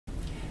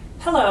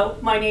Hello,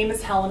 my name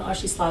is Helen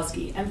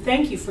Oshislawski, and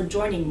thank you for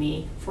joining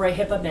me for a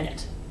HIPAA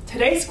Minute.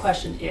 Today's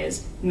question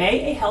is,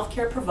 may a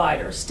healthcare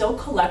provider still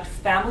collect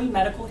family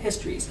medical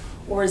histories,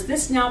 or is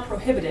this now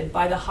prohibited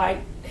by the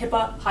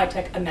HIPAA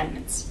high-tech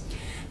amendments?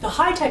 The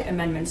high-tech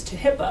amendments to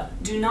HIPAA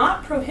do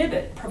not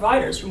prohibit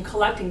providers from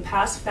collecting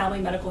past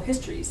family medical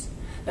histories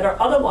that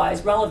are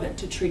otherwise relevant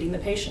to treating the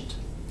patient.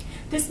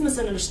 This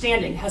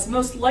misunderstanding has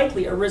most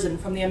likely arisen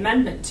from the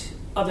amendment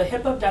of the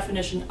HIPAA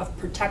definition of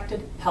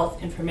protected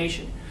health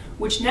information,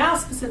 which now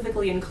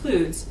specifically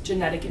includes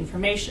genetic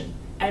information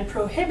and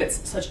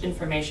prohibits such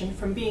information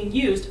from being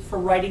used for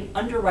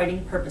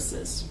underwriting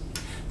purposes.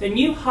 The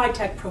new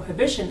high-tech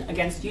prohibition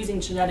against using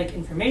genetic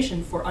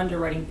information for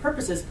underwriting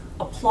purposes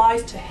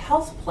applies to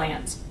health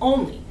plans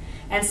only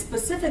and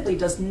specifically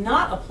does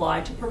not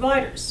apply to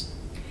providers.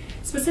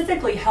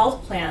 Specifically,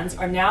 health plans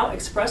are now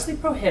expressly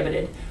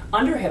prohibited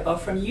under HIPAA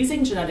from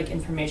using genetic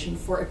information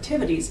for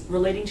activities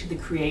relating to the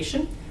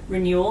creation,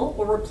 renewal,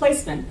 or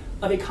replacement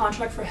of a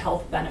contract for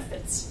health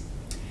benefits.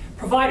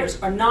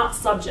 Providers are not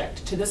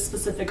subject to this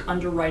specific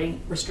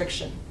underwriting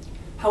restriction.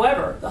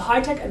 However, the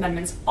high-tech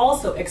amendments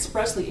also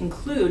expressly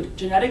include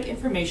genetic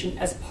information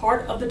as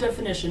part of the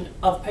definition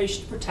of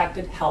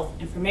patient-protected health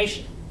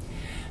information.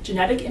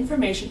 Genetic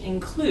information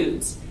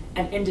includes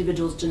an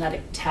individual's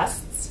genetic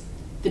tests,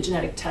 the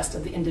genetic test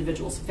of the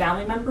individual's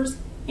family members,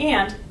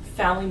 and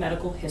family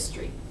medical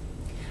history.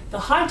 The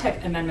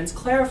high-tech amendments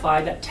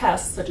clarify that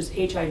tests such as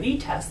HIV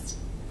tests,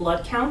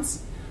 blood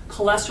counts,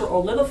 cholesterol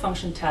or liver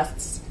function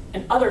tests,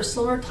 and other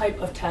similar type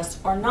of tests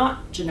are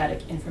not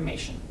genetic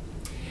information.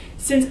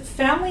 Since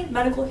family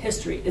medical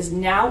history is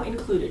now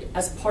included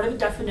as part of the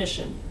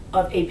definition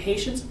of a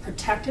patient's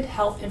protected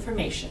health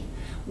information,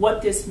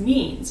 what this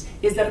means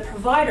is that a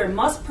provider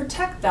must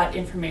protect that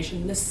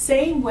information the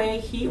same way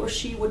he or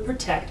she would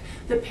protect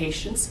the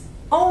patient's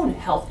own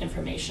health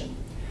information.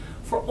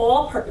 For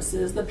all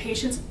purposes, the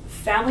patient's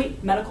family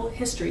medical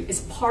history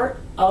is part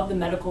of the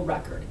medical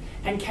record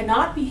and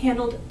cannot be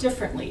handled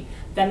differently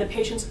than the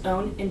patient's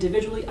own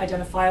individually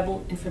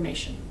identifiable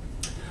information.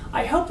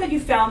 I hope that you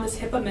found this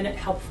HIPAA Minute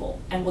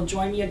helpful and will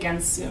join me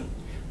again soon.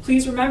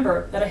 Please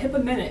remember that a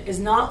HIPAA Minute is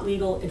not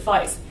legal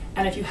advice,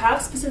 and if you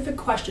have specific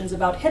questions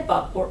about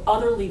HIPAA or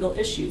other legal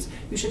issues,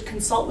 you should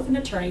consult with an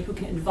attorney who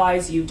can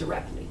advise you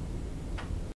directly.